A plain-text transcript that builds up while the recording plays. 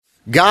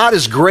God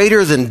is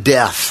greater than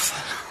death.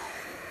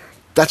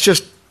 That's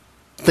just,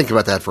 think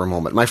about that for a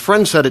moment. My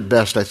friend said it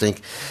best, I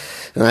think,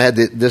 and I had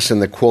this in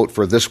the quote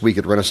for this week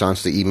at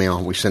Renaissance, the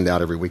email we send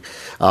out every week.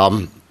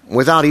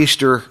 Without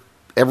Easter,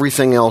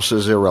 everything else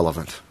is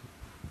irrelevant.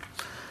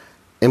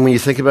 And when you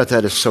think about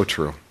that, it's so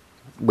true.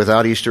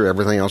 Without Easter,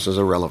 everything else is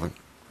irrelevant.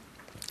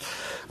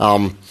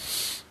 We're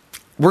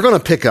going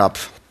to pick up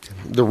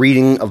the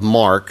reading of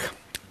Mark,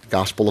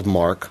 Gospel of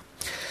Mark.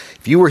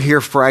 If you were here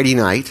Friday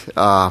night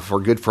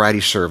for Good Friday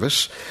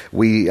service,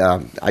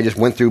 I just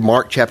went through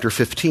Mark chapter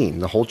 15,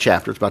 the whole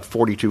chapter. It's about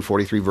 42,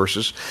 43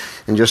 verses,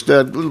 and just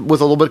with a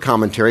little bit of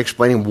commentary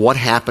explaining what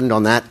happened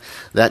on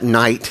that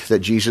night that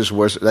Jesus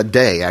was, that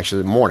day,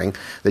 actually the morning,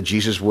 that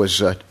Jesus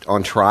was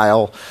on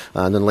trial,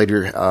 and then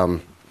later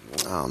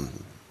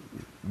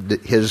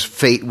his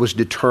fate was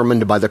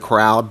determined by the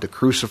crowd to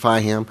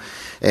crucify him,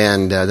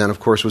 and then of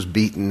course was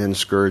beaten and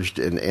scourged,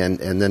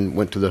 and then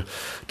went to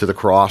the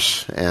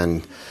cross,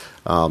 and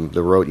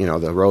the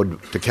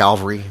road to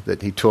Calvary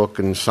that he took,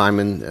 and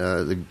Simon,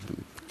 the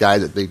guy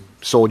that the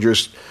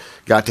soldiers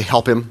got to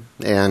help him,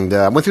 and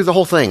went through the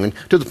whole thing, and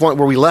to the point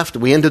where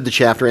we ended the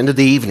chapter, ended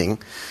the evening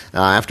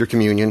after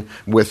communion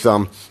with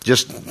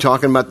just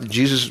talking about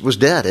Jesus was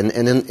dead and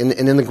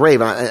in the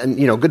grave. And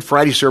Good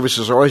Friday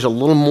services are always a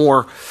little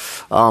more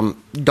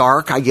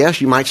dark, I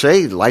guess you might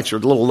say. The lights are a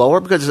little lower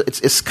because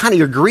it's kind of,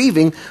 you're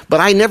grieving, but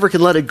I never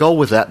can let it go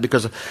with that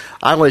because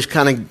I always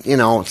kind of,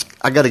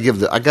 I got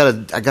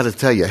to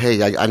tell you,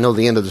 hey, I know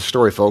the end of the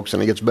story, folks,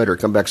 and it gets better.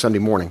 Come back Sunday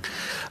morning.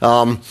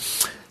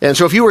 And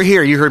so if you were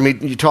here, you heard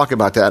me talk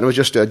about that. And it was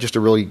just a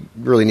really,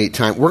 really neat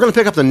time. We're going to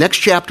pick up the next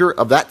chapter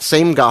of that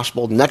same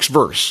gospel, next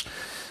verse.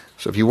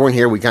 So if you weren't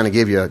here, we kind of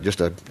gave you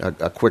just a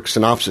quick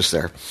synopsis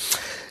there.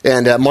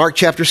 And Mark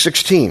chapter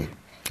 16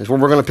 is where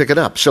we're going to pick it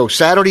up. So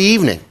Saturday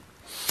evening,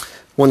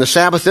 when the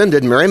Sabbath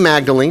ended, Mary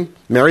Magdalene,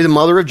 Mary the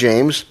mother of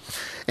James,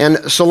 and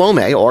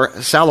Salome, you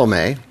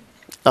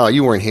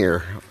weren't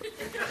here.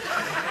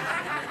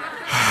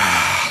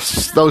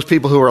 Those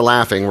people who are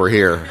laughing were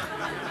here.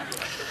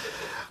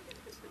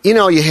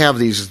 You have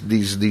these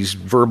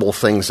verbal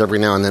things every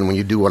now and then when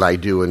you do what I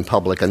do in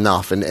public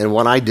enough. And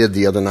what I did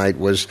the other night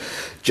was,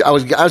 I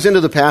was into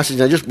the passage,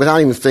 and I just,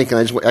 without even thinking,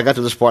 I got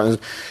to this part,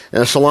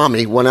 and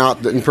Salami went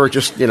out and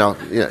purchased, and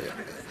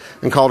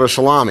called her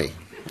Salami.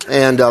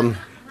 And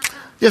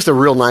just a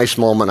real nice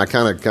moment. I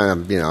kind of,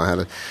 had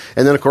a,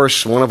 and then of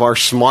course one of our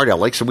smart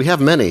alecks, and we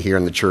have many here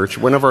in the church.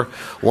 One of our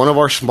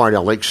smart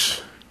alecks.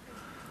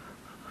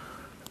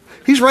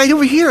 He's right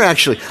over here,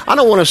 actually. I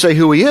don't want to say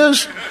who he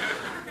is.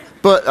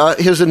 But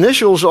his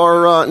initials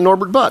are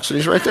Norbert Butts, and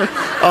he's right there.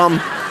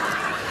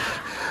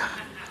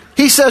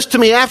 He says to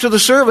me after the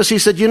service, he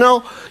said,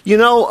 Rich,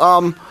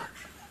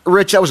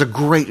 that was a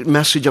great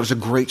message. That was a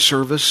great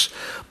service.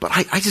 But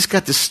I just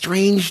got this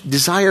strange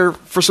desire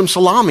for some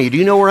salami. Do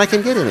you know where I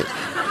can get it?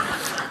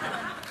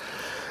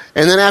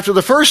 And then after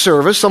the first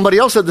service, somebody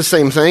else said the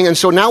same thing. And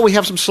so now we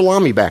have some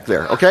salami back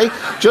there, okay?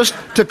 Just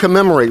to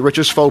commemorate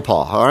Rich's faux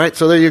pas, all right?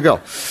 So there you go.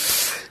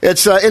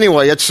 It's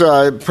it's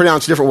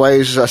pronounced different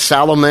ways,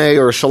 Salome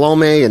or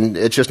Salome, and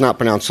it's just not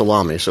pronounced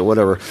salami. So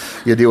whatever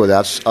you deal with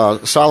that.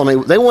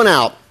 Salome, they went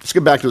out. Let's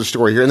get back to the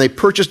story here, and they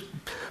purchased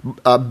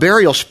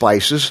burial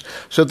spices.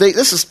 So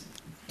this is,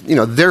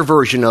 their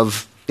version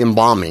of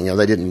embalming.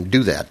 They didn't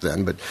do that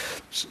then, but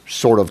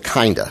sort of,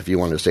 kinda, if you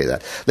wanted to say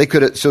that. They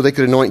could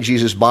anoint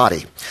Jesus'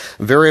 body.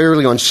 Very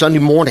early on Sunday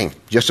morning,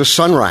 just as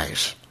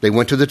sunrise, they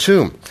went to the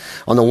tomb.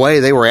 On the way,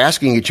 they were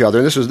asking each other,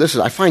 and this is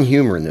I find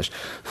humor in this,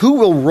 who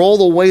will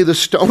roll away the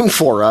stone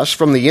for us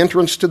from the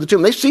entrance to the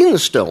tomb? They've seen the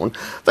stone.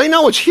 They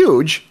know it's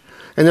huge.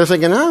 And they're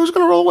thinking, who's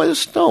going to roll away the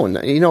stone?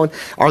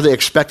 Are they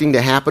expecting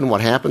to happen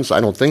what happens?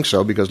 I don't think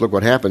so, because look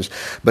what happens.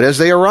 But as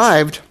they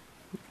arrived,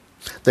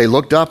 they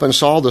looked up and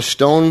saw the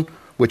stone,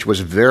 which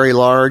was very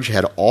large,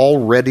 had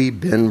already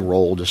been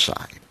rolled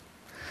aside.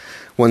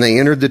 When they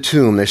entered the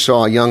tomb, they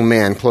saw a young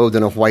man clothed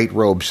in a white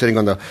robe sitting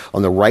on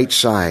the right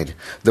side.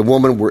 The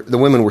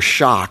women were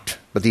shocked,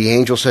 but the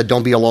angel said,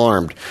 "Don't be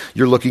alarmed.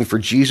 You're looking for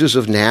Jesus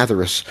of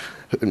Nazareth,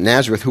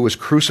 who was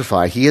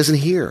crucified. He isn't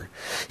here.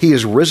 He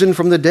is risen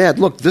from the dead.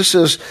 Look, this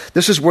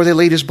is where they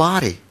laid his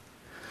body.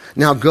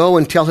 Now go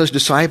and tell his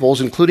disciples,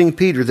 including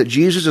Peter, that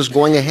Jesus is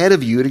going ahead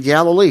of you to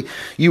Galilee.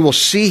 You will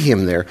see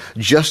him there,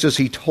 just as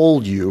he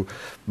told you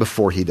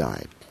before he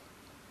died."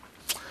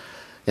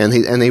 And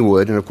they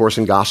would, and of course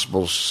in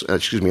John's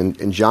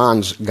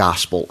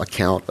gospel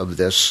account of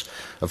this,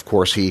 of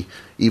course he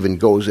even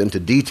goes into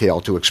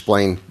detail to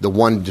explain the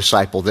one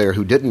disciple there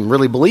who didn't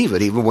really believe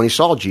it, even when he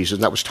saw Jesus,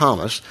 and that was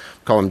Thomas.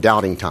 We call him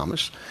Doubting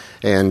Thomas,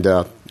 and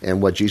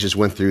what Jesus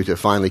went through to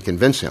finally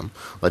convince him,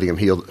 letting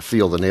him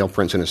feel the nail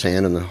prints in his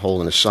hand and the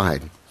hole in his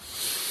side.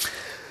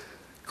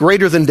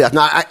 Greater than death.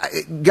 Now,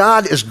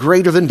 God is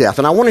greater than death,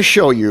 and I want to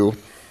show you.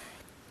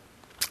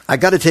 I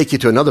got to take you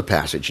to another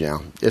passage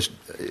now.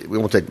 We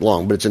won't take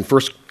long, but it's in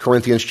 1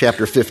 Corinthians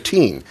chapter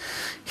 15.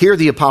 Here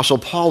the Apostle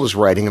Paul is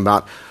writing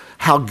about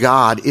how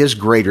God is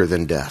greater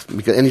than death.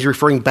 And he's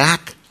referring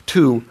back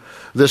to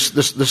this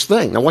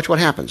thing. Now watch what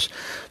happens.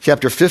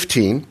 Chapter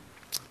 15,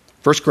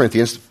 1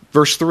 Corinthians,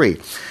 verse 3.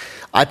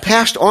 I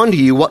passed on to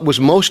you what was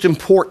most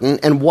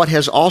important and what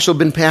has also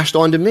been passed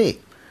on to me.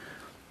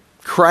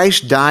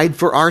 Christ died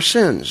for our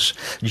sins.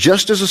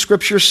 Just as the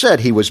Scripture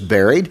said, he was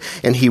buried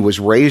and he was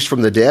raised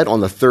from the dead on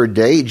the third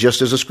day,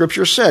 just as the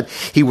Scripture said.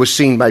 He was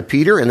seen by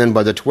Peter and then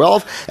by the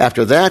 12.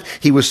 After that,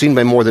 he was seen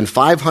by more than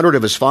 500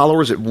 of his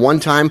followers at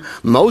one time,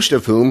 most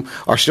of whom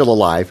are still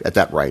alive at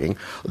that writing,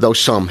 though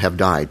some have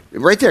died.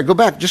 Right there, go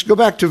back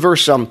to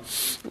verse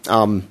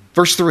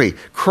 3.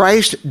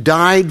 Christ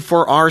died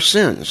for our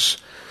sins.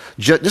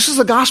 This is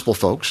the gospel,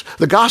 folks.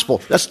 The gospel,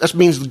 that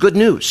means the good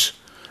news.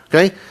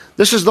 Okay?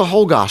 This is the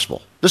whole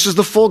gospel. This is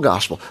the full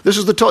gospel. This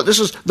is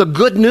the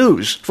good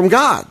news from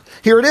God.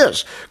 Here it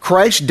is.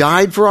 Christ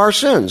died for our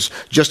sins,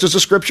 just as the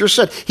Scripture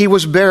said. He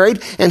was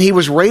buried and he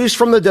was raised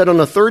from the dead on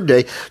the third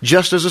day,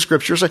 just as the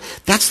Scripture said.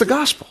 That's the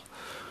gospel.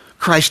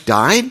 Christ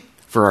died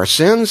for our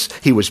sins.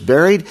 He was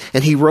buried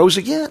and he rose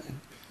again.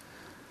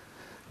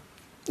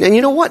 And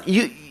you know what?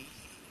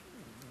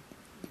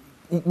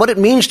 What it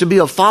means to be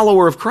a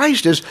follower of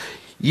Christ is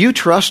you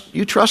trust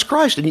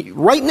Christ. And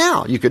right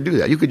now you could do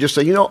that. You could just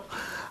say,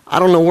 I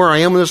don't know where I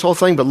am in this whole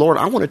thing, but Lord,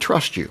 I want to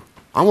trust you.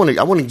 I want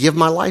to give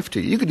my life to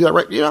you. You could do that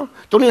right,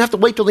 don't even have to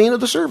wait till the end of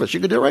the service. You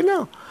could do it right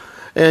now.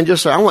 And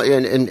just say,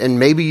 and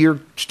maybe you're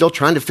still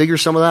trying to figure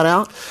some of that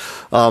out.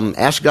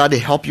 Ask God to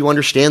help you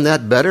understand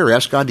that better. Or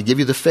ask God to give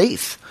you the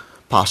faith,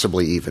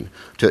 possibly even,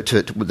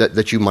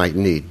 that you might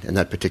need in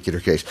that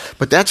particular case.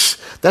 But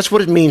that's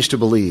what it means to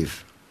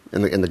believe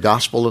in the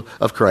gospel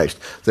of Christ,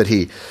 that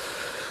he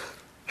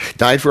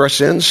died for our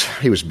sins,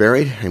 he was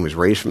buried, and he was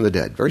raised from the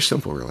dead. Very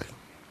simple, really.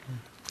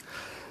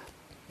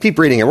 Keep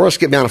reading, and we're going to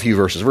skip down a few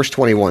verses. Verse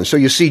 21. So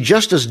you see,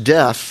 just as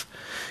death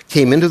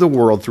came into the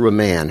world through a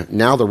man,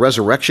 now the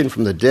resurrection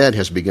from the dead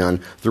has begun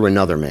through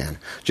another man.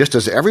 Just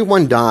as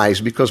everyone dies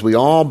because we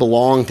all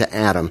belong to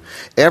Adam,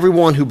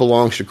 everyone who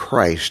belongs to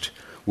Christ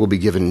will be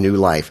given new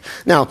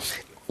life. Now,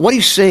 what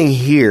he's saying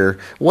here,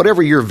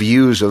 whatever your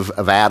views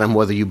of Adam,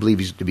 whether you believe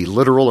he's to be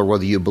literal or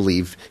whether you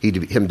believe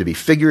him to be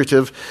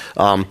figurative,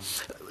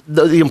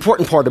 the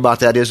important part about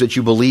that is that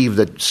you believe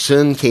that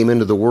sin came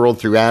into the world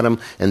through Adam,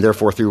 and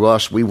therefore through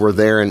us, we were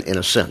there in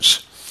a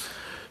sense.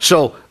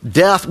 So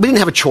death, we didn't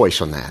have a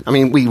choice on that. I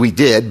mean, we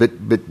did,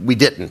 but we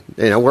didn't.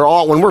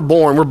 When we're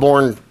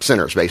born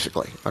sinners,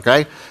 basically.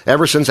 Okay,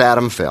 ever since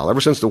Adam fell, ever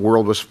since the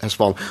world has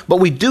fallen. But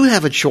we do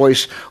have a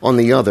choice on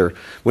the other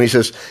when he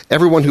says,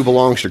 "Everyone who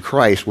belongs to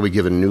Christ will be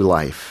given new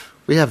life."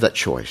 We have that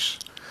choice,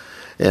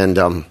 and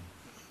of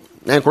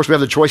course we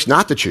have the choice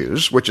not to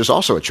choose, which is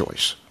also a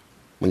choice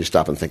when you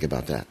stop and think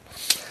about that.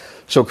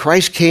 So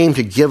Christ came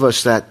to give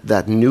us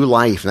that new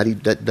life,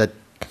 that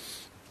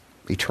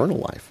eternal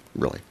life,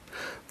 really.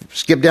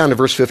 Skip down to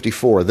verse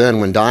 54. Then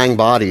when dying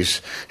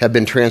bodies have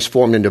been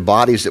transformed into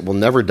bodies that will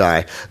never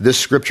die, this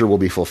scripture will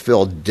be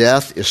fulfilled.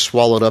 Death is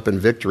swallowed up in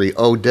victory.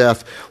 O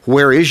death,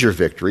 where is your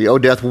victory? O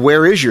death,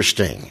 where is your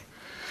sting?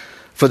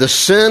 For the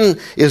sin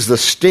is the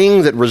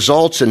sting that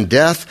results in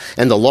death,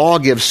 and the law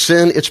gives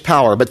sin its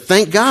power. But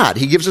thank God,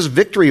 he gives us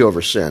victory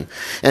over sin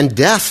and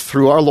death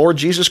through our Lord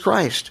Jesus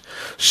Christ.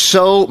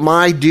 So,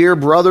 my dear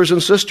brothers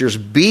and sisters,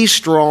 be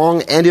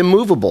strong and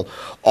immovable.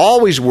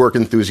 Always work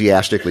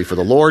enthusiastically for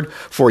the Lord,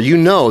 for you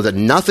know that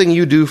nothing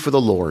you do for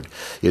the Lord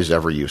is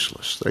ever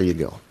useless. There you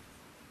go.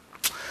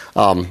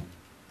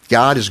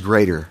 God is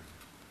greater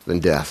than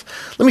death.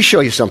 Let me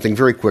show you something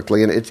very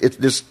quickly, and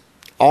this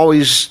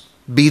always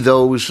be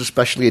those,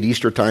 especially at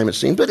Easter time, it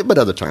seems, but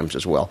other times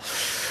as well.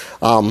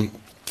 And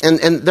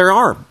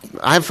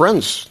I have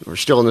friends who are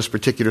still in this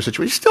particular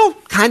situation, still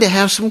kind of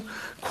have some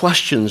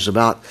questions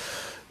about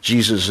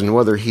Jesus and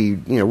whether he,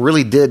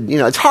 really did.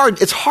 It's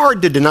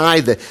hard to deny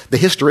the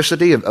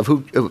historicity of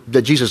who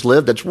that Jesus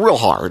lived. That's real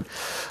hard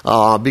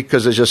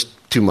because there's just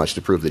too much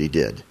to prove that he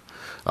did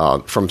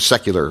from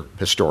secular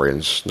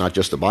historians, not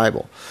just the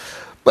Bible.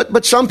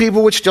 But some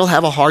people would still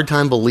have a hard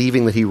time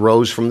believing that he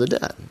rose from the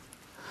dead.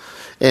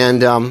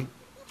 And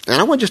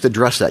I want to just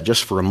address that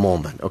just for a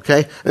moment,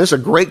 okay? And this is a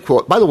great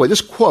quote. By the way,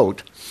 this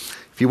quote,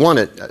 if you want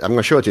it, I'm going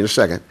to show it to you in a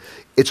second.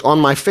 It's on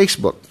my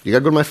Facebook. You got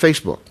to go to my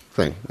Facebook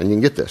thing, and you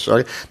can get this, all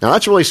right? Now,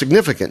 that's really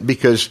significant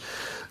because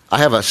I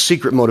have a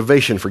secret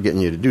motivation for getting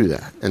you to do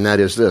that, and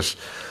that is this.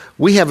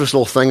 We have this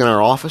little thing in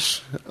our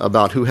office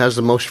about who has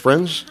the most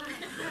friends.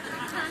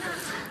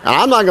 And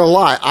I'm not going to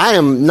lie.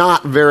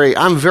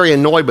 I'm very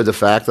annoyed by the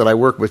fact that I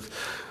work with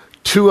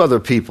two other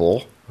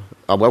people.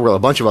 Well, a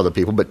bunch of other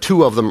people, but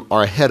two of them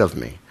are ahead of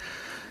me.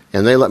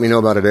 And they let me know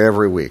about it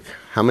every week.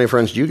 How many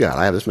friends do you got?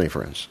 I have this many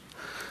friends.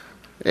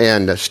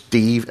 And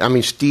Steve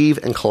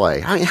and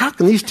Clay. I mean, how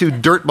can these two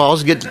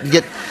dirtballs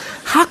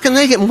how can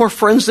they get more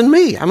friends than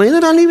me? I mean,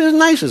 they're not even as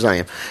nice as I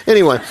am.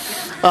 Anyway,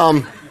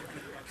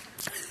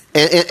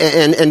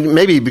 and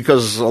maybe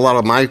because a lot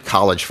of my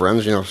college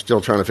friends,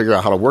 still trying to figure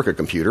out how to work a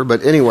computer.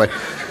 But anyway,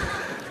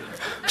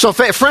 so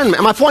friend me.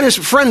 My point is,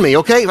 friend me,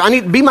 okay? I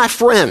need to be my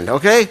friend,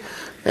 okay?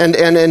 And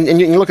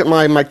you can look at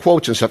my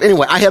quotes and stuff.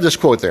 Anyway, I have this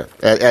quote there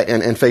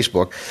in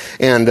Facebook.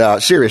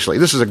 And seriously,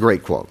 this is a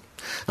great quote.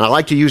 And I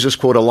like to use this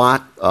quote a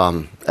lot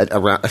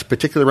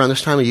particularly around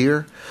this time of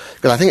year,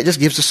 because I think it just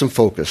gives us some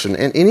focus.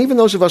 And even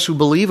those of us who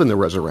believe in the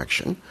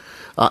resurrection,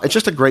 it's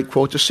just a great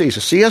quote to see. So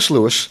C.S.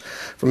 Lewis,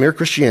 from Mere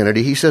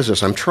Christianity, he says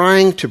this: "I'm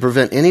trying to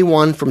prevent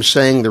anyone from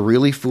saying the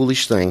really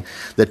foolish thing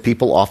that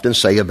people often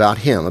say about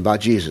him,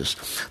 about Jesus,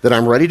 that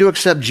I'm ready to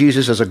accept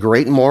Jesus as a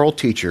great moral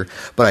teacher,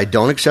 but I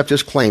don't accept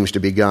his claims to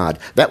be God."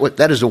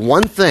 That is the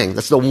one thing,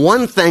 that's the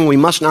one thing we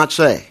must not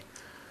say.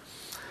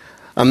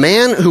 A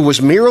man who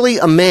was merely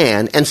a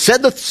man and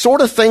said the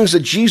sort of things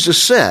that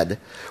Jesus said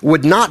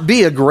would not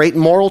be a great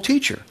moral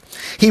teacher.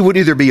 He would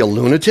either be a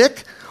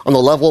lunatic on the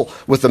level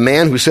with the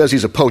man who says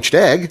he's a poached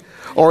egg,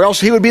 or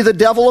else he would be the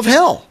devil of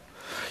hell.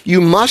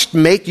 You must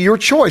make your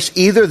choice.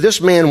 Either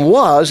this man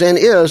was and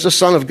is the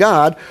Son of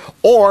God,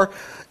 or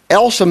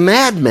else a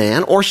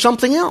madman, or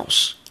something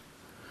else.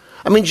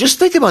 I mean, just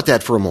think about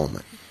that for a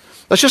moment.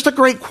 That's just a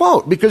great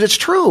quote, because it's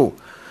true.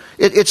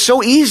 It's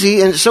so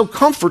easy and it's so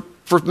comfort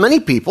for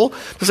many people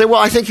to say, well,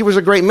 I think he was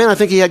a great man, I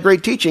think he had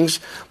great teachings,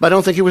 but I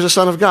don't think he was the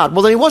Son of God.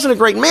 Well, then he wasn't a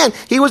great man,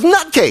 he was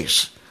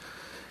nutcase.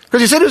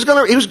 Because he said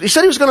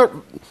he was going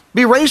to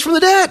be raised from the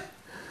dead.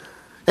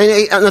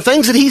 And the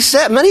things that he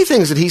said, many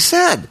things that he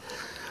said,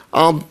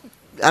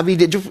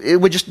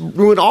 it would just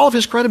ruin all of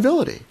his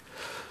credibility.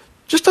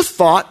 Just a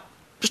thought,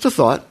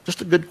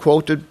 just a good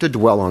quote to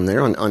dwell on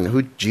there, on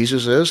who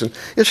Jesus is. And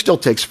it still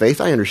takes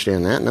faith, I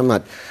understand that, and I'm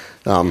not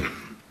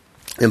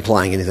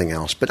implying anything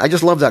else. But I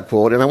just love that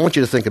quote, and I want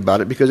you to think about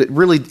it, because it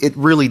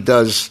really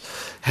does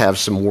have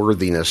some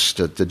worthiness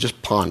to just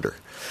ponder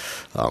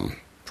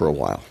for a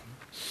while.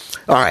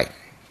 All right.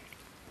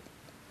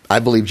 I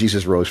believe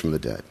Jesus rose from the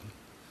dead.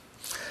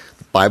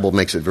 The Bible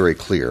makes it very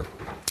clear.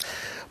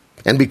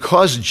 And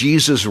because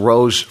Jesus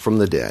rose from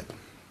the dead,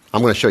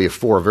 I'm going to show you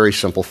five very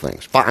simple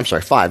things. Real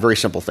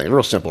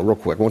simple, real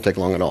quick. It won't take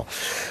long at all.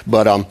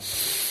 But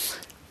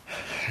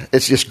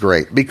it's just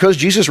great. Because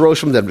Jesus rose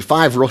from the dead,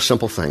 5 real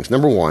simple things.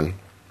 Number 1,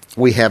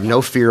 we have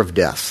no fear of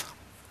death.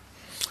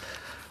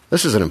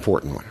 This is an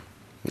important one.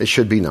 It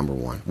should be number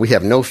 1. We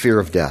have no fear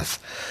of death.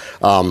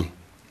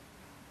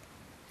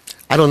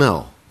 I don't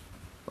know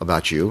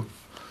about you,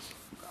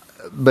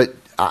 but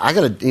I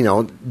got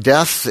to,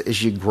 death,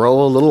 as you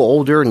grow a little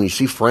older and you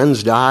see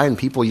friends die and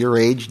people your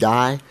age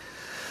die,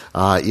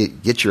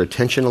 it gets your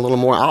attention a little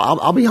more.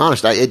 I'll be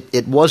honest,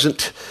 it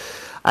wasn't,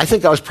 I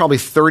think I was probably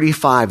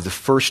 35 the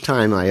first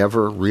time I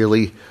ever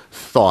really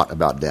thought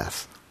about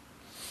death.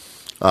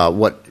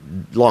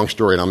 Long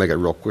story, and I'll make it a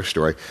real quick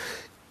story.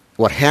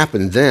 What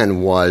happened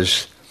then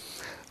was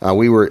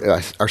we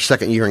were, our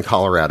second year in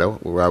Colorado,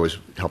 where I was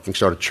helping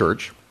start a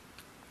church.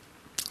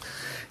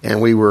 And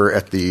we were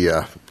at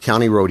the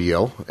county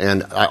rodeo,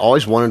 and I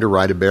always wanted to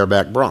ride a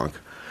bareback bronc.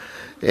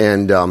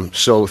 And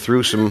so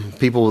through some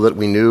people that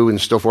we knew and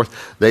so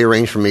forth, they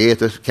arranged for me at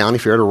the county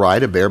fair to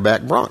ride a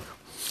bareback bronc.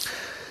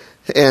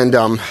 And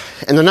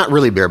they're not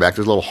really bareback.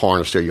 There's a little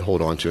harness there you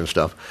hold on to and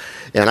stuff.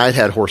 And I'd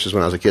had horses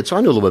when I was a kid, so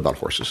I knew a little bit about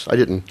horses. I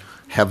didn't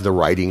have the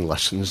riding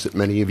lessons that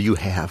many of you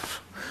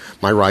have.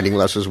 My riding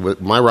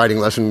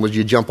lesson was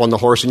you jump on the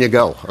horse and you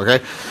go,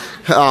 okay?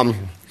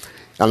 I'm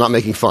not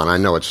making fun. I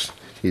know it's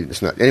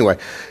not. Anyway,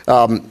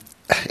 I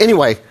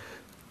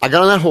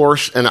got on that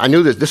horse, and I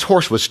knew that this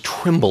horse was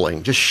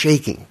trembling, just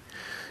shaking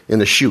in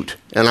the chute.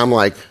 And I'm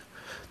like,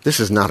 this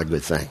is not a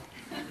good thing.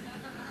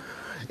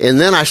 And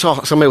then I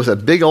saw somebody with a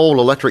big old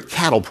electric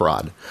cattle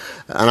prod.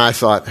 And I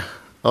thought,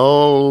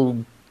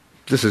 oh,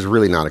 this is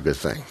really not a good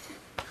thing.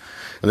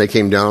 And they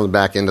came down on the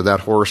back end of that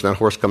horse, and that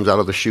horse comes out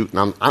of the chute.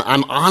 And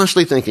I'm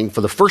honestly thinking,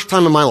 for the first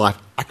time in my life,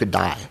 I could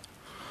die.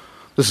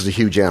 This is a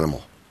huge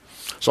animal.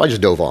 So I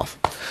just dove off.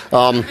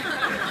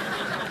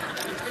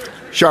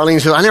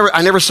 Charlene said,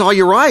 I never saw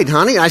you ride,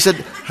 honey. I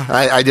said,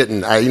 I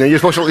didn't. You're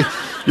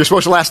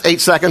supposed to last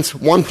 8 seconds.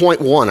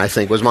 1.1, I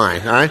think, was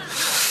mine. All right.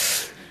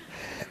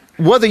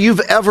 Whether you've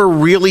ever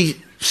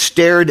really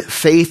stared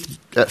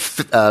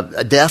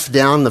death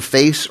down the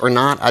face or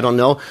not, I don't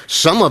know.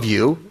 Some of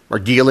you are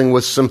dealing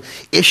with some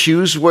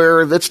issues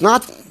where it's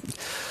not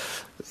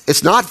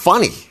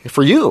funny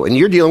for you, and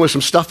you're dealing with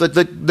some stuff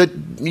that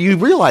you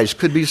realize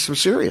could be some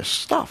serious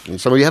stuff. And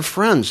some of you have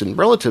friends and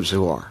relatives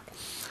who are.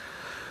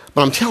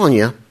 But I'm telling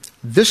you,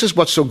 this is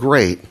what's so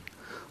great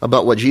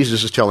about what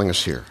Jesus is telling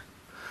us here.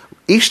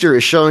 Easter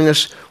is showing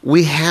us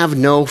we have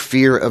no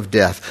fear of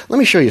death. Let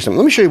me show you something.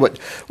 Let me show you what.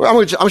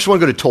 I just want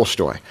to go to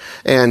Tolstoy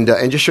and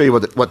just show you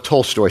what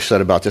Tolstoy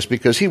said about this,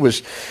 because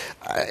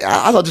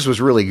I thought this was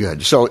really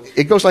good. So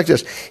it goes like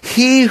this: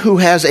 he who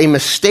has a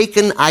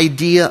mistaken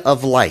idea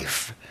of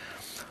life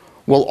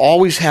will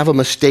always have a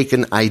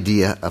mistaken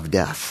idea of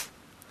death.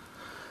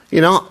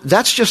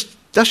 That's just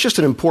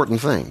an important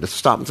thing to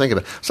stop and think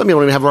about. Some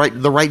people don't even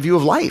have the right view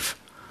of life.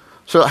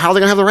 So how are they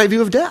going to have the right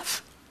view of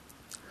death?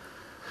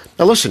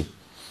 Now listen,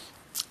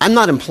 I'm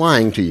not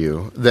implying to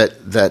you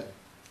that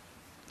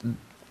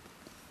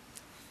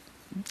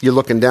you're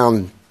looking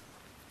down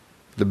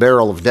the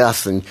barrel of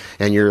death and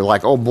you're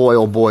like, oh boy,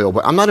 oh boy, oh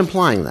boy. I'm not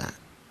implying that,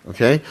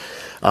 okay?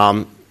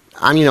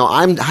 I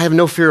have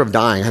no fear of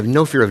dying. I have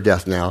no fear of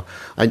death now.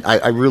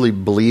 I really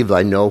believe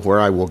I know where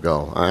I will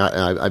go.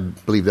 I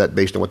believe that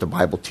based on what the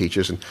Bible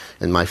teaches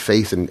and my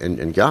faith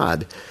in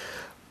God.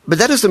 But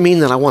that doesn't mean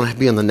that I want to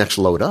be on the next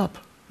load up,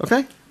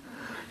 okay?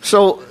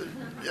 So,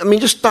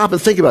 just stop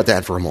and think about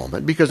that for a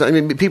moment, because,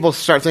 people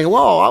start thinking,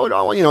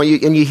 well,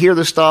 and you hear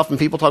this stuff, and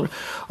people talk,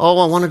 oh,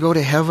 I want to go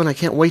to heaven. I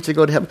can't wait to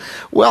go to heaven.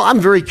 Well, I'm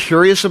very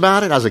curious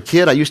about it. As a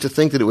kid, I used to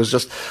think that it was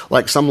just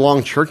like some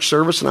long church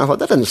service, and I thought,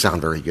 that doesn't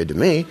sound very good to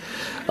me.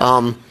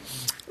 I'm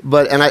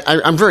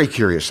very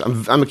curious.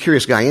 I'm a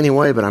curious guy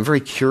anyway, but I'm very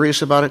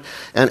curious about it,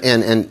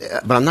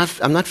 but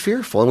I'm not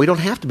fearful, and we don't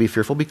have to be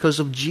fearful because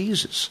of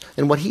Jesus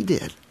and what he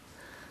did.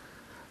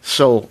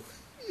 So,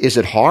 is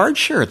it hard?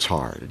 Sure, it's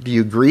hard. Do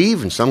you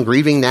grieve? And some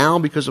grieving now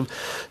because of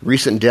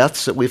recent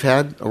deaths that we've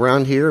had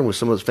around here and with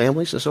some of those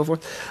families and so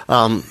forth.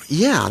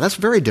 Yeah, that's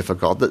very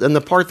difficult. And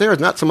the part there is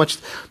not so much,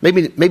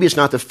 maybe it's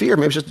not the fear,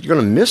 maybe it's just you're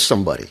going to miss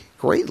somebody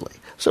greatly.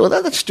 So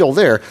that's still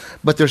there,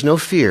 but there's no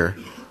fear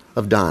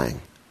of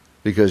dying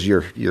because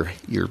your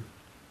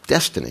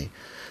destiny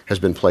has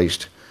been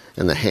placed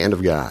in the hand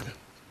of God.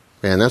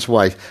 And that's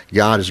why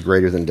God is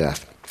greater than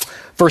death.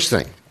 First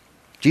thing,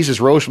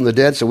 Jesus rose from the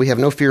dead, so we have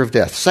no fear of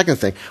death. Second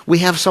thing, we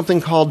have something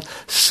called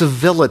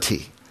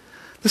civility.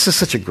 This is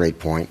such a great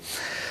point.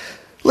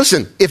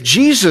 Listen, if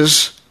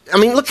Jesus,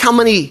 look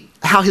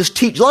how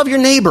his love your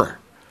neighbor.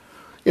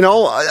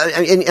 All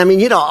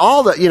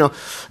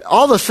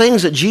the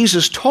things that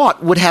Jesus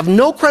taught would have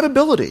no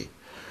credibility.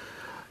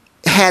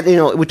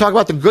 We talk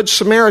about the Good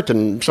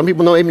Samaritan. Some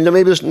people maybe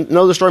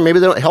know the story. Maybe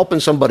they don't, helping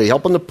somebody,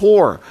 helping the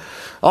poor.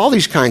 All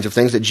these kinds of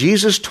things that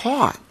Jesus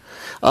taught.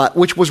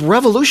 Which was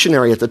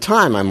revolutionary at the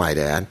time, I might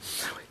add.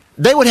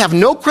 They would have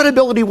no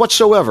credibility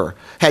whatsoever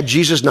had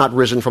Jesus not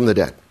risen from the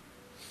dead.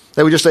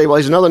 They would just say, well,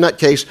 he's another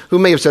nutcase who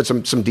may have said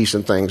some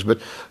decent things,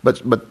 but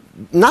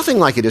nothing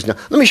like it is now.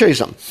 Let me show you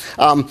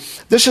something.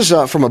 This is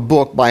from a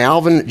book by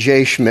Alvin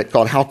J. Schmidt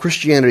called How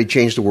Christianity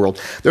Changed the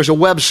World. There's a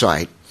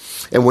website,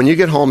 and when you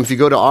get home, if you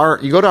go to our,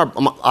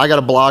 I got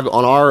a blog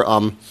on our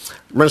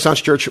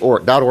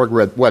RenaissanceChurch.org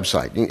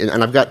website,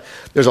 and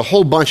there's a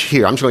whole bunch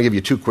here. I'm just going to give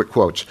you two quick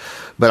quotes,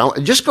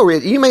 but just go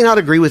read. You may not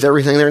agree with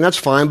everything there, and that's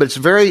fine, but it's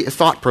very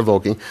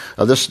thought-provoking,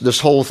 this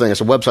whole thing. It's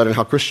a website on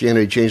how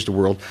Christianity changed the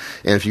world,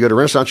 and if you go to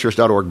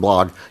RenaissanceChurch.org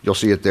blog, you'll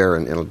see it there,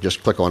 and it'll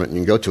just click on it, and you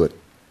can go to it.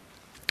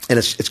 And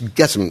it's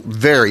got some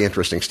very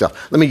interesting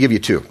stuff. Let me give you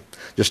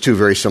just two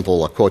very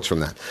simple quotes from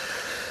that.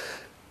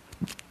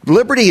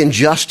 Liberty and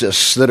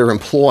justice that are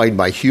employed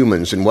by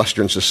humans in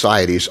Western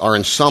societies are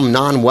in some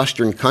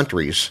non-Western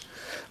countries,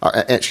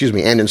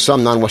 and in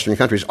some non-Western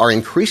countries are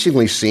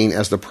increasingly seen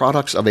as the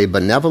products of a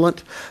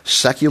benevolent,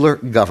 secular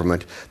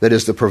government that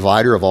is the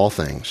provider of all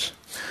things.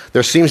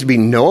 There seems to be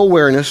no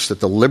awareness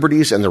that the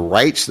liberties and the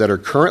rights that are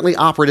currently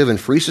operative in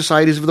free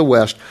societies of the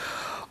West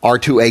are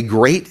to a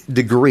great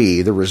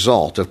degree the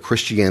result of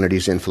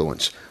Christianity's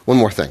influence. One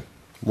more thing.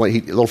 A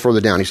little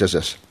further down, he says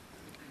this.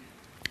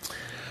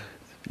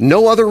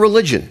 No other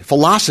religion,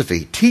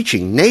 philosophy,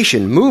 teaching,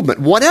 nation, movement,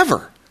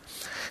 whatever,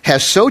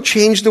 has so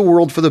changed the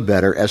world for the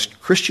better as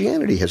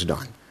Christianity has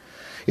done.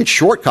 Its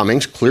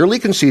shortcomings, clearly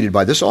conceded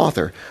by this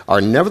author,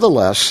 are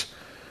nevertheless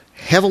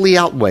heavily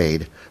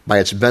outweighed by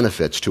its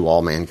benefits to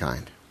all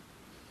mankind.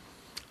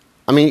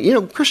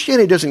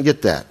 Christianity doesn't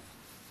get that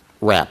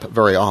rap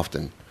very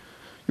often.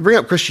 You bring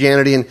up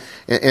Christianity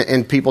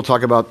and people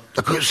talk about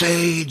the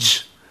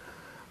Crusades.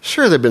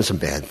 Sure, there have been some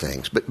bad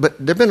things, but there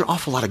have been an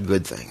awful lot of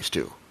good things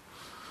too.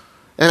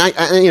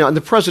 And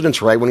the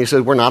president's right when he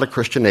said we're not a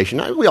Christian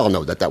nation. We all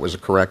know that was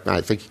correct, and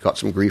I think he got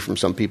some grief from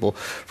some people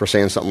for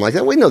saying something like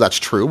that. We know that's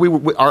true.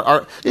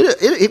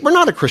 We're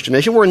not a Christian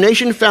nation. We're a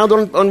nation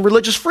founded on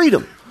religious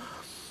freedom.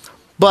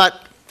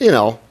 But,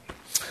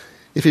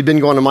 if he'd been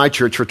going to my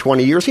church for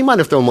 20 years, he might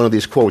have thrown one of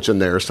these quotes in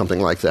there or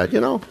something like that.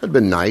 It'd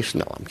been nice.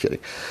 No, I'm kidding.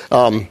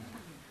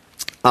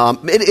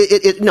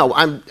 No,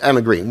 I'm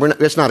agreeing.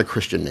 It's not a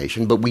Christian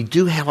nation, but we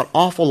do have an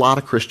awful lot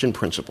of Christian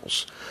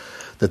principles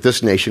that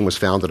this nation was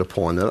founded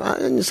upon.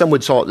 And some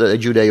would call it a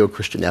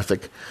Judeo-Christian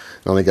ethic. I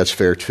don't think that's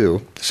fair,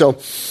 too. So,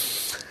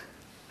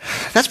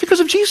 that's because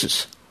of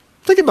Jesus.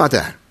 Think about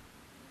that.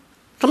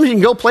 Sometimes you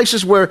can go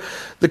places where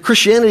the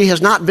Christianity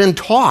has not been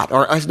taught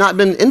or has not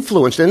been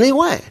influenced in any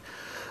way.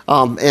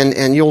 Some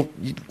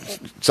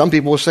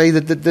people will say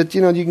that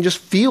you can just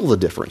feel the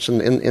difference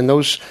in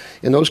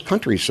those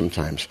countries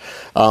sometimes.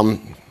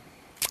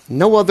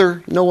 No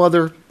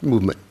other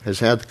movement has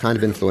had the kind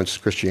of influence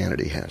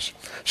Christianity has.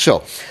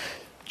 So,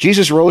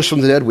 Jesus rose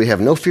from the dead. We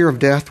have no fear of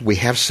death. We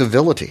have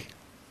civility.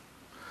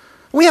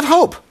 We have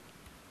hope.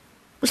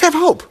 Let's have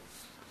hope.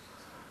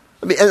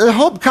 And the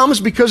hope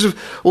comes because of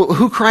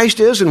who Christ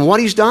is and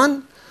what he's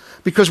done.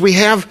 Because we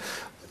have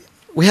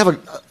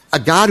a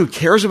God who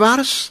cares about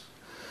us.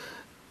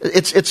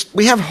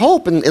 We have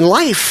hope in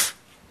life,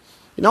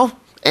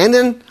 and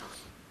in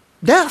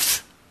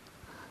death.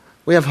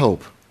 We have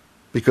hope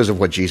because of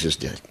what Jesus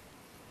did.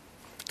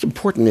 It's an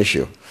important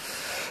issue.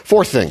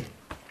 Fourth thing.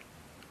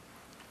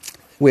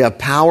 We have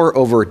power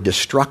over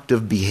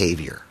destructive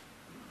behavior.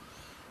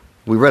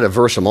 We read a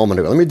verse a moment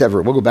ago. Let me read that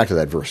verse. We'll go back to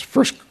that verse.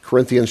 1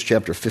 Corinthians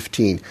chapter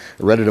 15.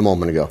 I read it a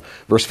moment ago.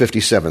 Verse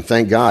 57.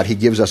 Thank God he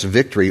gives us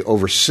victory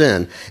over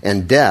sin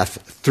and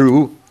death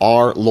through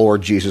our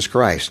Lord Jesus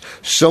Christ.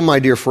 So, my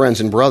dear friends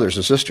and brothers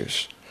and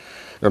sisters,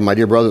 or my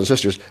dear brothers and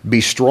sisters,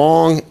 be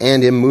strong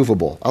and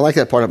immovable. I like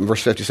that part up in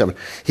verse 57.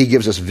 He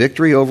gives us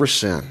victory over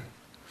sin.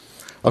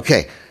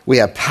 Okay, we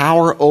have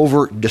power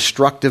over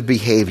destructive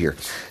behavior.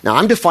 Now,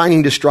 I'm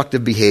defining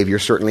destructive behavior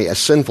certainly as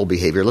sinful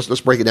behavior.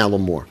 Let's break it down a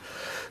little more.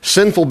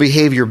 Sinful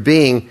behavior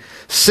being,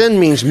 sin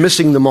means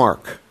missing the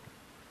mark.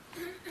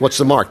 What's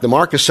the mark? The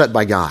mark is set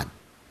by God.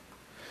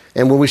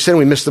 And when we sin,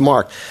 we miss the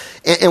mark.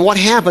 And what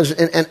happens,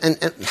 and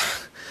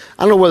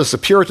I don't know whether it's the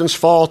Puritans'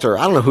 fault or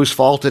I don't know whose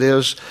fault it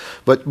is,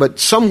 but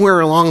somewhere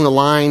along the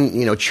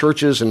line,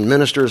 churches and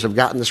ministers have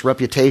gotten this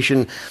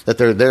reputation that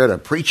they're there to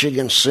preach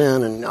against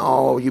sin and,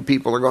 oh, you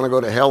people are going to go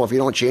to hell if you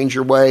don't change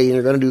your way and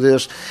you're going to do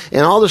this.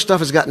 And all this stuff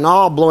has gotten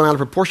all blown out of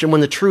proportion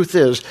when the truth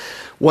is,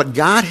 what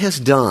God has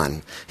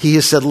done, he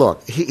has said,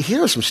 look,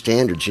 here are some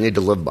standards you need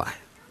to live by.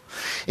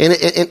 And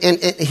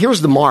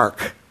here's the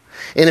mark.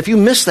 And if you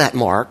miss that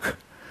mark,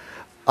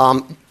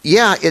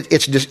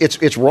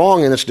 it's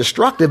wrong and it's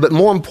destructive, but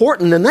more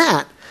important than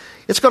that,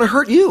 it's going to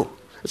hurt you.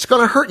 It's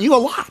going to hurt you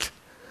a lot.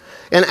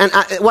 And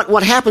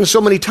what happens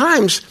so many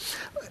times,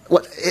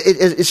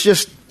 it's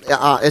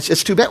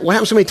too bad. What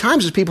happens so many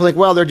times is people think,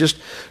 well, they're just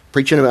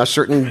preaching about a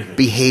certain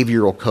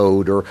behavioral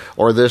code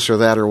or this or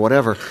that or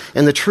whatever.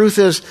 And the truth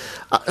is,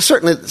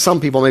 certainly some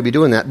people may be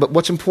doing that, but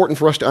what's important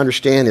for us to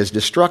understand is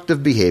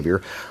destructive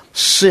behavior,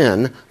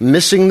 sin,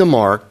 missing the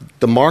mark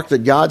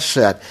that God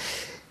set,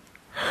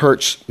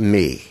 hurts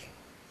me.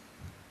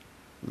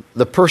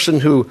 The person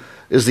who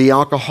is the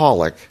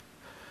alcoholic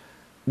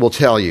will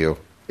tell you,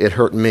 it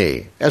hurt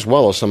me, as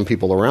well as some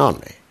people around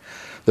me.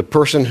 The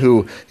person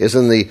who is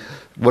in the,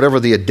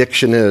 whatever the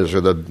addiction is or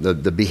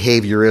the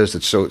behavior is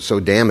that's so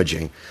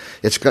damaging,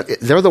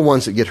 they're the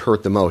ones that get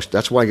hurt the most.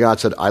 That's why God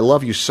said, I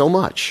love you so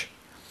much.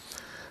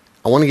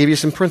 I want to give you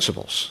some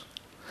principles.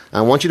 I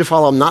want you to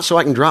follow them, not so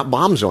I can drop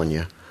bombs on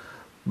you,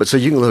 but so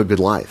you can live a good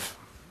life.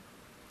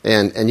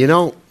 And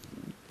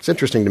it's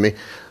interesting to me.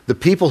 The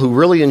people who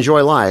really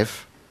enjoy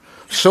life,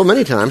 so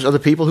many times, are the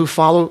people who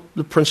follow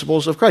the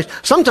principles of Christ.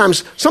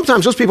 Sometimes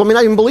those people may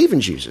not even believe in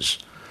Jesus,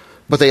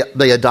 but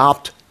they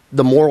adopt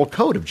the moral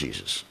code of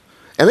Jesus.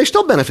 And they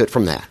still benefit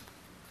from that.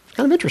 It's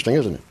kind of interesting,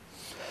 isn't it?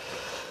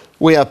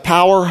 We have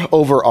power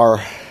over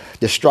our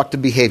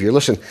destructive behavior.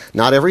 Listen,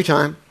 not every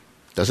time.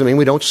 Doesn't mean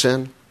we don't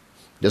sin.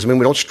 Doesn't mean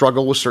we don't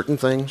struggle with certain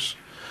things.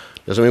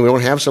 Doesn't mean we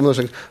don't have some of those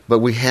things. But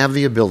we have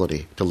the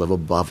ability to live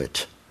above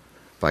it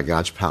by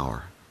God's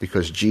power,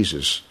 because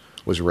Jesus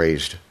was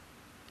raised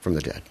from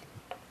the dead.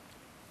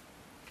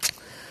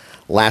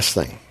 Last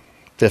thing,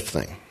 fifth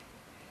thing.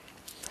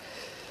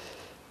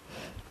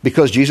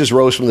 Because Jesus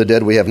rose from the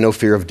dead, we have no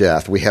fear of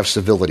death. We have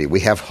civility. We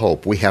have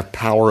hope. We have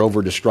power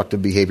over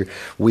destructive behavior.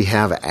 We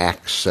have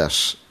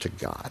access to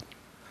God.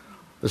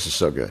 This is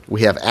so good.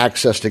 We have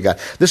access to God.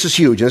 This is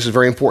huge, and this is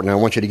very important. I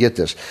want you to get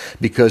this,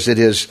 because it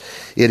is.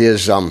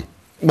 Well,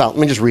 let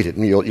me just read it,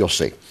 and you'll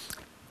see.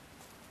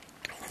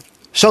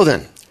 So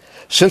then,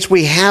 since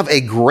we have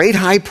a great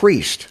high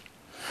priest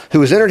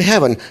who has entered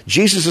heaven,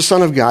 Jesus, the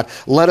Son of God,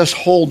 let us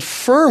hold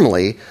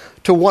firmly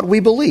to what we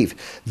believe.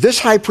 This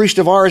high priest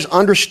of ours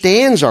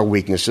understands our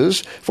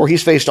weaknesses, for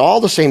he's faced all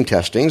the same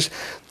testings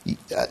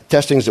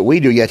that we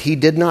do, yet he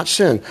did not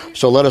sin.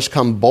 So let us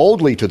come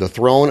boldly to the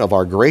throne of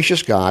our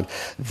gracious God.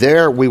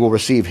 There we will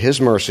receive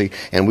his mercy,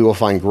 and we will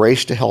find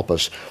grace to help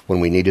us when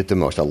we need it the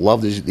most. I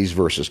love these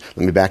verses.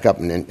 Let me back up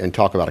and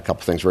talk about a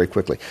couple things very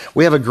quickly.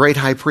 We have a great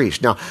high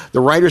priest. Now, the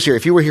writers here,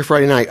 if you were here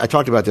Friday night, I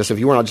talked about this. If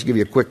you want, I'll just give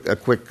you a quick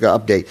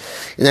update.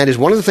 And that is,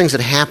 one of the things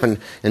that happened,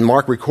 and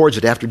Mark records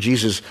it after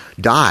Jesus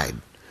died,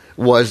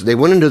 was they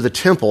went into the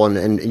temple,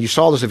 and you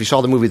saw this if you saw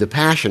the movie The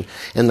Passion,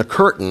 and the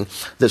curtain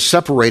that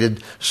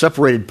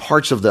separated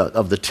parts of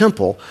the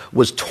temple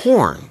was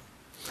torn.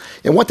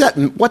 And what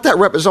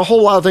that there's a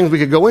whole lot of things we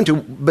could go into,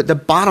 but the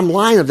bottom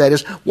line of that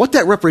is what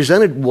that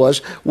represented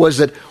was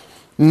that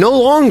no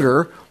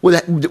longer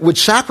would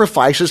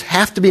sacrifices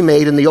have to be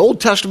made in the Old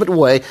Testament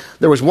way.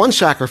 There was one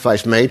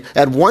sacrifice made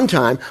at one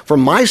time for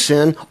my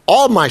sin,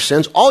 all my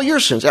sins, all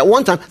your sins at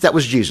one time. That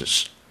was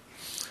Jesus.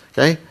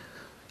 Okay?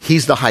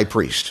 He's the high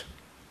priest.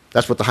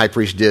 That's what the high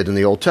priest did in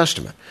the Old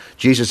Testament.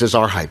 Jesus is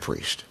our high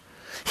priest.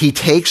 He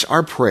takes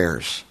our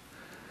prayers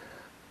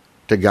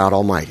to God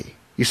Almighty.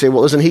 You say,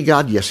 well, isn't he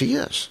God? Yes, he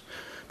is.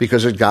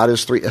 Because God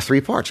is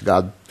three parts.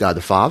 God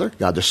the Father,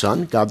 God the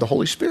Son, God the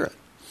Holy Spirit.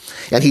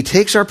 And he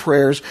takes our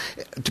prayers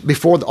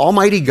before the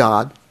Almighty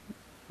God,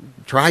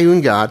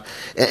 triune God,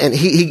 and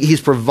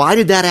he's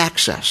provided that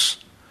access.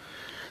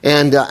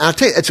 And I'll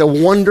tell you, it's a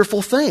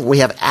wonderful thing. We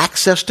have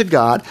access to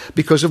God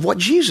because of what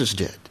Jesus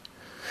did.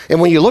 And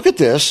when you look at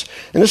this,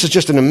 and this is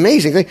just an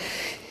amazing thing,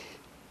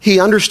 he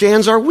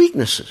understands our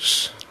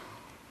weaknesses.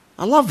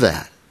 I love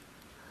that.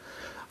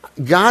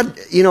 God,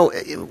 here's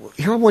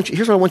what I want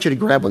you to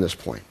grab on this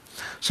point.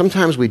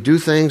 Sometimes we do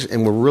things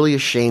and we're really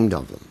ashamed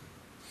of them.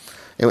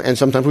 And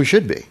sometimes we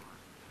should be.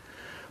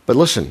 But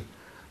listen,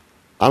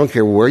 I don't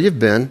care where you've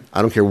been.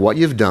 I don't care what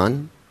you've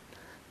done.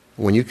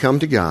 When you come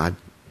to God,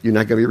 you're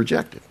not going to be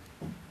rejected.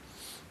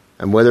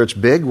 And whether it's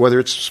big, whether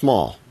it's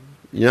small,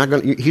 you're not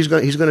going. He's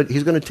going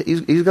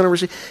to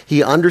receive.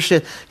 He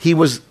understands. He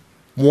was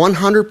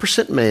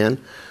 100%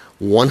 man,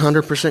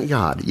 100%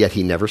 God. Yet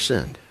he never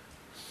sinned.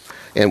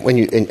 And when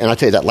and I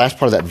tell you that last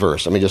part of that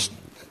verse. Let me just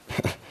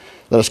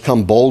let us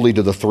come boldly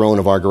to the throne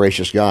of our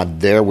gracious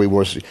God. There we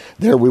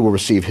will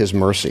receive His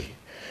mercy.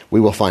 We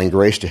will find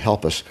grace to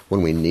help us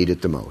when we need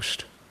it the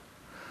most,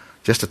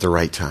 just at the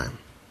right time.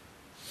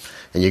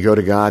 And you go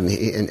to God,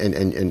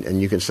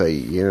 and you can say,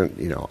 you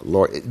know,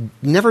 Lord,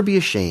 never be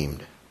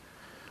ashamed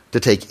to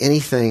take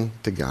anything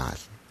to God.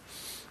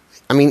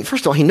 I mean,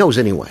 first of all, He knows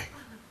anyway.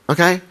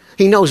 Okay,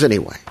 He knows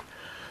anyway.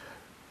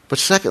 But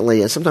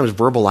secondly, and sometimes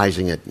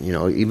verbalizing it, you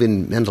know,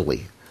 even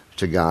mentally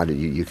to God,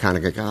 you kind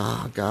of go,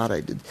 oh, God,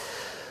 I did.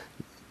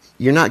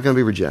 You're not going to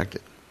be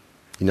rejected.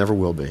 You never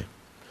will be,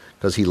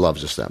 because He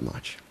loves us that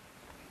much.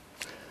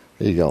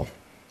 There you go.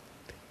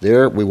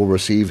 There we will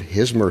receive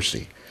His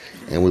mercy,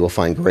 and we will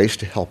find grace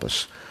to help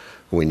us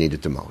when we need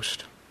it the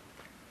most.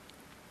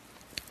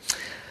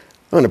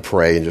 I'm going to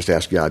pray and just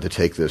ask God to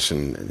take this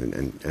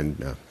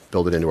and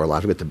build it into our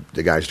lives. We'll get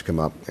the guys to come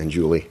up, and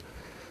Julie.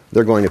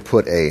 They're going to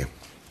put a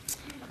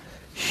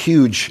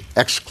huge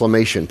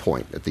exclamation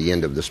point at the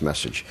end of this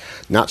message.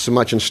 Not so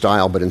much in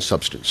style, but in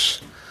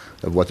substance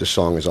of what this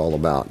song is all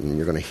about. And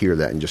you're going to hear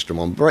that in just a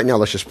moment. But right now,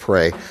 let's just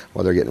pray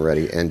while they're getting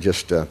ready and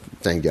just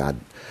thank God.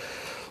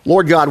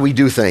 Lord God, we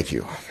do thank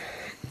You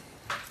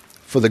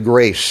for the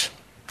grace,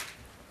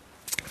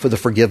 for the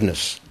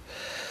forgiveness,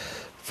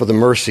 for the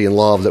mercy and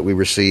love that we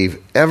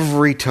receive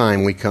every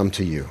time we come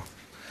to You.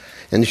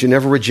 And that You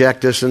never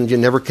reject us, and You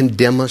never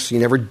condemn us. You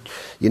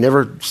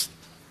never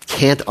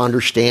can't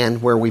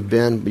understand where we've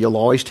been, but You'll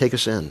always take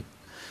us in.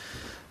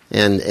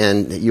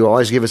 And You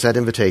always give us that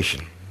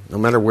invitation. No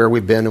matter where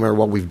we've been, no matter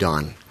what we've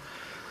done,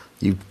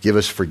 You give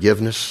us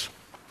forgiveness.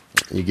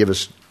 You give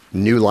us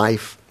new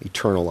life,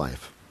 eternal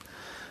life.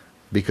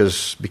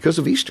 Because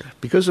of Easter,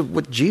 because of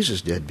what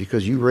Jesus did,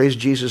 because You raised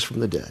Jesus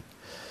from the dead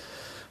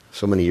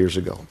so many years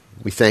ago.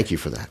 We thank You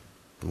for that.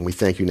 And we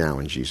thank You now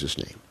in Jesus'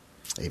 name.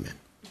 Amen.